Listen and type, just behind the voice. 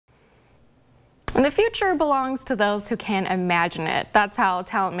And the future belongs to those who can imagine it. That's how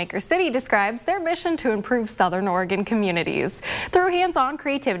Talent Maker City describes their mission to improve Southern Oregon communities through hands-on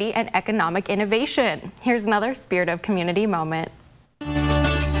creativity and economic innovation. Here's another Spirit of Community moment.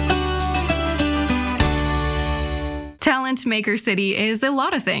 Talent Maker City is a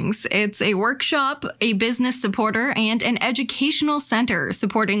lot of things. It's a workshop, a business supporter, and an educational center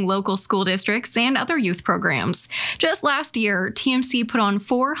supporting local school districts and other youth programs. Just last year, TMC put on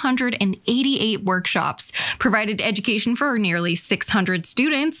 488 workshops, provided education for nearly 600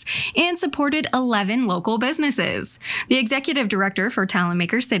 students, and supported 11 local businesses. The executive director for Talent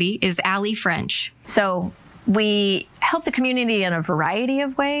Maker City is Allie French. So we help the community in a variety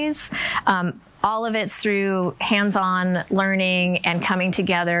of ways. All of it's through hands-on learning and coming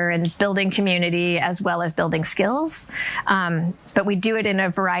together and building community as well as building skills. But we do it in a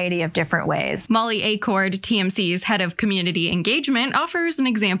variety of different ways. Molly Acord, TMC's head of community engagement, offers an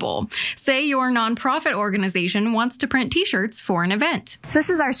example. Say your nonprofit organization wants to print t-shirts for an event. So this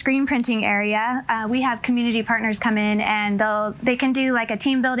is our screen printing area. We have community partners come in and they can do like a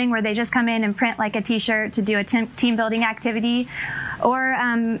team building where they just come in and print like a t-shirt to do a team building activity, or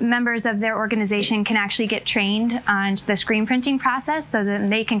members of their organization can actually get trained on the screen printing process so that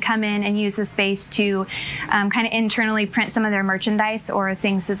they can come in and use the space to kind of internally print some of their merchandise or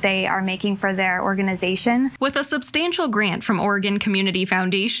things that they are making for their organization. With a substantial grant from Oregon Community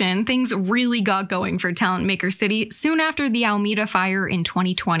Foundation, things really got going for Talent Maker City soon after the Alameda fire in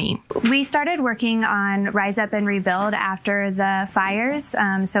 2020. We started working on Rise Up and Rebuild after the fires.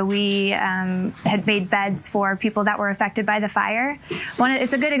 So we had made beds for people that were affected by the fire.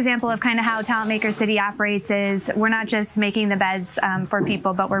 It's a good example of kind of how Talent Maker City operates is we're not just making the beds for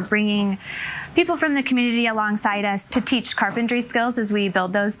people, but we're bringing people from the community alongside us to teach carpentry skills as we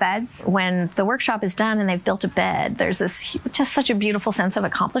build those beds. When the workshop is done and they've built a bed, there's this just such a beautiful sense of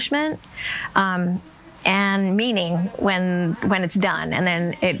accomplishment and meaning when it's done, and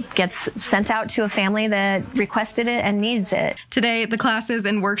then it gets sent out to a family that requested it and needs it. Today, the classes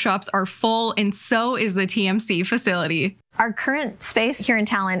and workshops are full, and so is the TMC facility. Our current space here in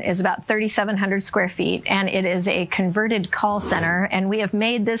Talent is about 3,700 square feet, and it is a converted call center, and we have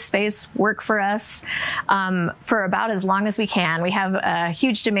made this space work for us for about as long as we can. We have a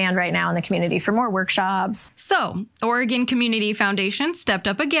huge demand right now in the community for more workshops. So, Oregon Community Foundation stepped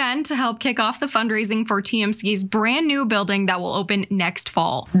up again to help kick off the fundraising for TMC's brand new building that will open next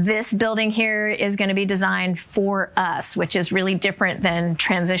fall. This building here is going to be designed for us, which is really different than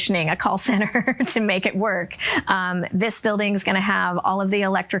transitioning a call center to make it work. This building is going to have all of the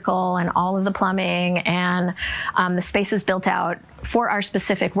electrical and all of the plumbing, and the space is built out for our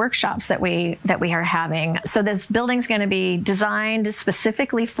specific workshops that we are having. So this building is going to be designed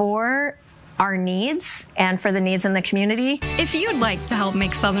specifically for our needs and for the needs in the community. If you'd like to help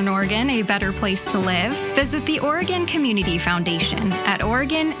make Southern Oregon a better place to live, visit the Oregon Community Foundation at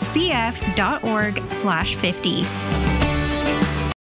oregoncf.org/50.